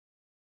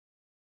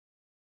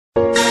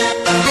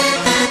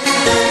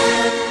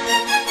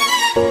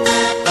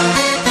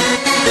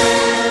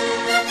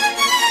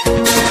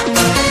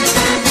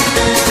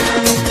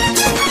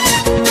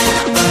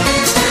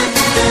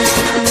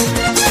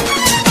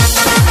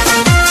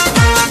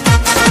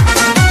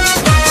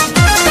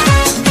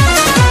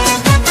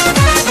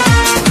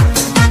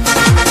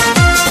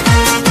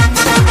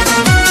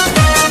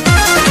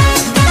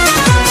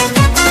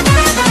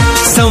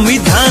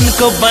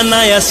को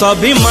बनाया,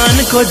 स्वाभिमान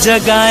को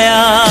जगाया।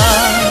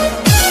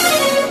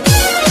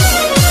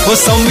 वो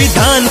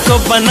संविधान को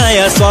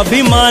बनाया,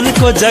 स्वाभिमान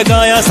को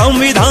जगाया,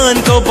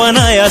 संविधान को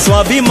बनाया,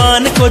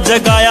 स्वाभिमान को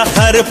जगाया।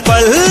 हर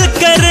पल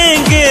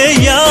करेंगे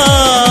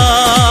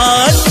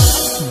याद।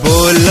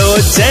 बोलो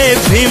जय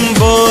भीम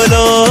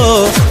बोलो,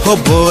 हो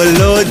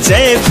बोलो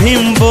जय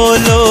भीम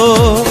बोलो,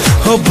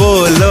 हो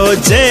बोलो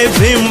जय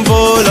भीम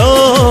बोलो,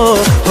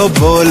 हो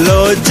बोलो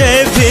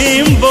जय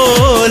भीम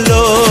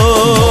बोलो।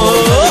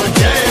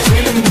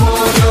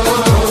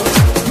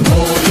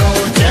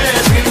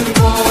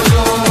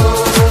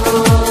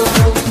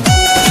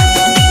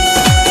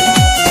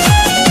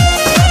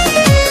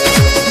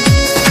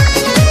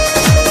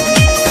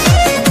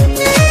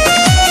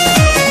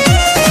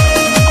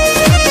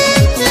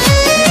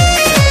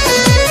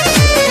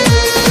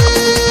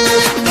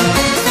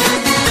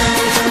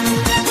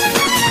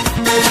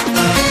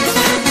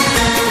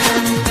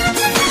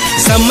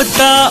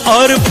 समता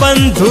और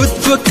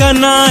बंधुत्व का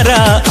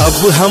नारा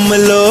अब हम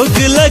लोग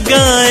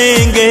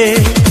लगाएंगे।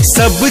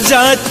 सब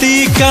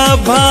जाति का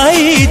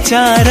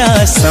भाईचारा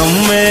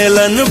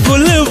सम्मेलन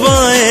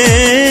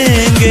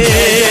बुलवाएंगे।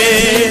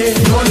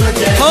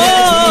 हो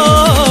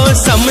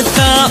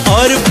समता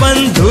और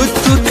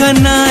बंधुत्व का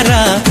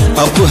नारा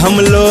अब हम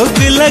लोग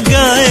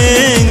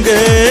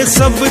लगाएंगे।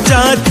 सब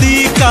जाति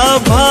का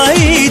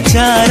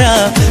भाईचारा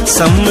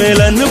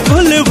सम्मेलन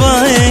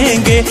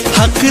बुलवाएंगे।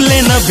 हक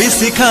लेना भी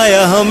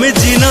सिखाया, हमें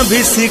जीना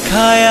भी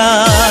सिखाया।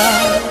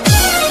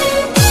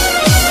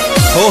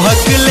 हो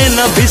हक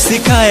लेना भी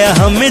सिखाया,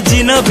 हमें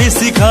जीना भी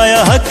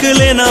सिखाया। हक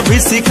लेना भी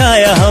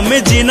सिखाया,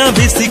 हमें जीना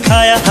भी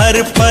सिखाया।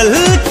 हर पल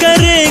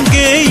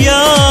करेंगे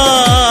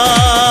याद।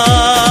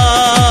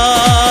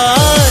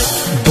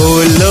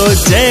 बोलो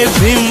जय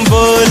भीम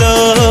बोलो,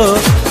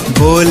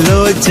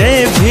 बोलो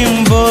जय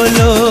भीम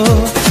बोलो,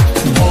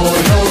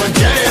 बोलो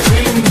जय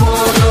भीम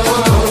बोलो,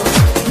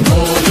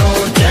 बोलो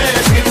जय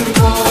भीम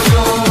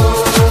बोलो।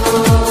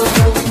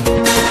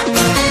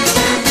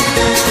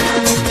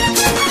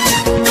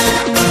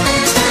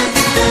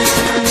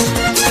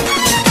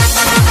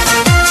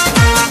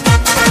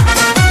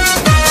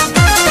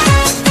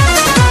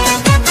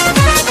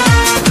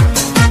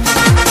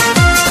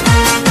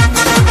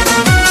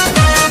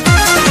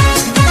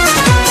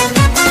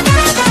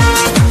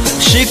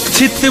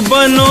 शिक्षित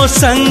बनो,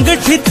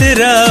 संगठित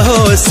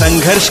रहो,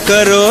 संघर्ष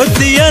करो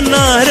दिया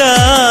नारा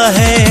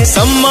है।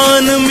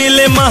 सम्मान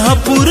मिले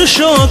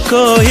महापुरुषों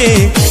को, ये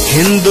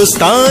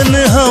हिंदुस्तान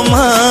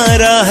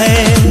हमारा है।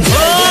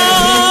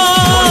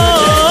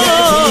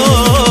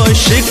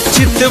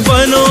 शिक्षित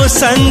बनो,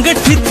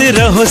 संगठित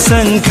रहो,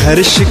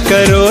 संघर्ष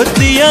करो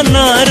दिया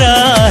नारा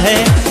है।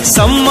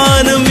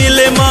 सम्मान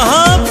मिले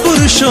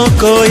महापुरुषों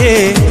को, ये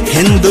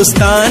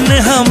हिंदुस्तान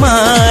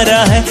हमारा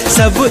है।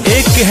 सब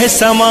एक है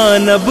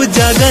समान, अब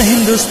जागा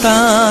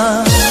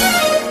हिंदुस्तान।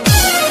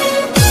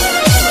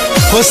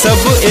 हो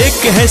सब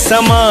एक है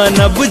समान,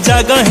 अब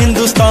जागा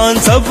हिंदुस्तान।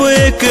 सब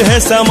एक है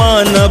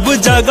समान, अब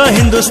जागा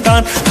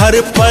हिंदुस्तान। हर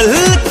पल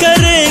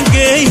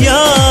करेंगे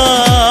याद।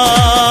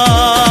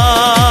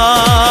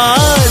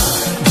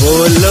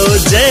 बोलो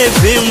जय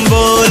भीम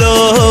बोलो,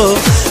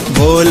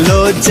 बोलो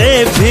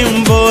जय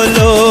भीम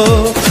बोलो,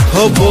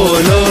 हो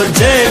बोलो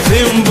जय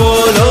भीम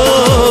बोलो,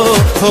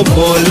 हो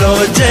बोलो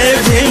जय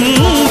भीम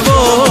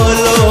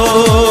बोलो।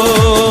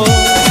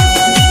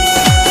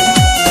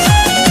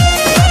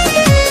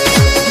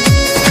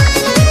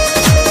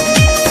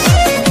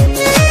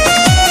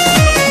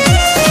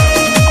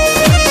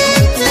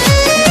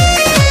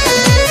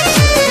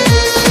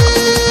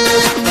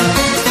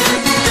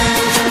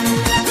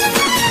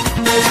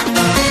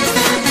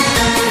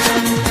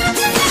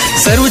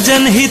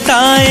 सर्वजन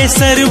हिताय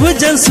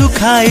सर्वजन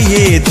सुखाय,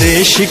 ये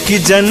देश की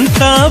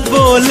जनता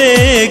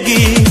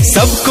बोलेगी।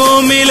 सबको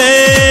मिले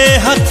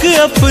हक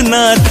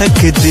अपना,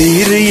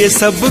 तकदीर ये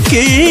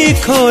सबकी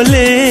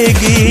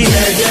खोलेगी।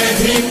 जय जय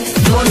भीम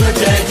बोलो,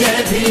 जय जय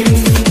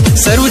भीम।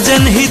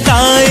 सर्वजन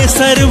हिताय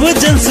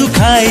सर्वजन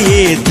सुखाय,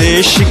 ये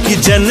देश की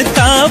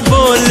जनता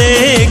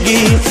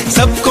बोलेगी।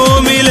 सबको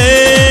मिले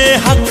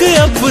हक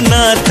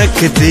अपना,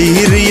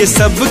 तकदीर ये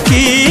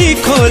सबकी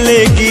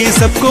खोलेगी।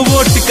 सबको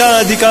वोट का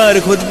अधिकार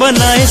खुद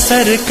बनाए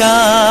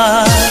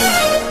सरकार।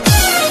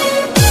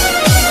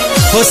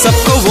 हो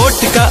सबको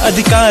वोट का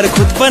अधिकार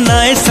खुद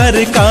बनाए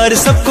सरकार।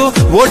 सबको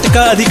वोट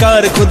का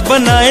अधिकार खुद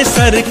बनाए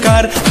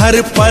सरकार।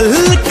 हर पल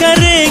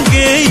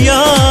करेंगे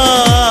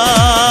याद।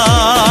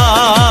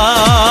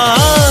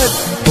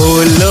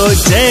 बोलो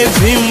जय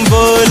भीम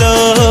बोलो,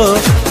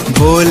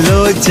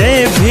 बोलो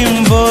जय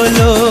भीम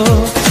बोलो,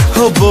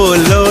 हो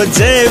बोलो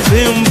जय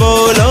भीम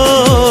बोलो,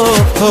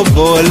 हो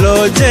बोलो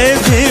जय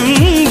भीम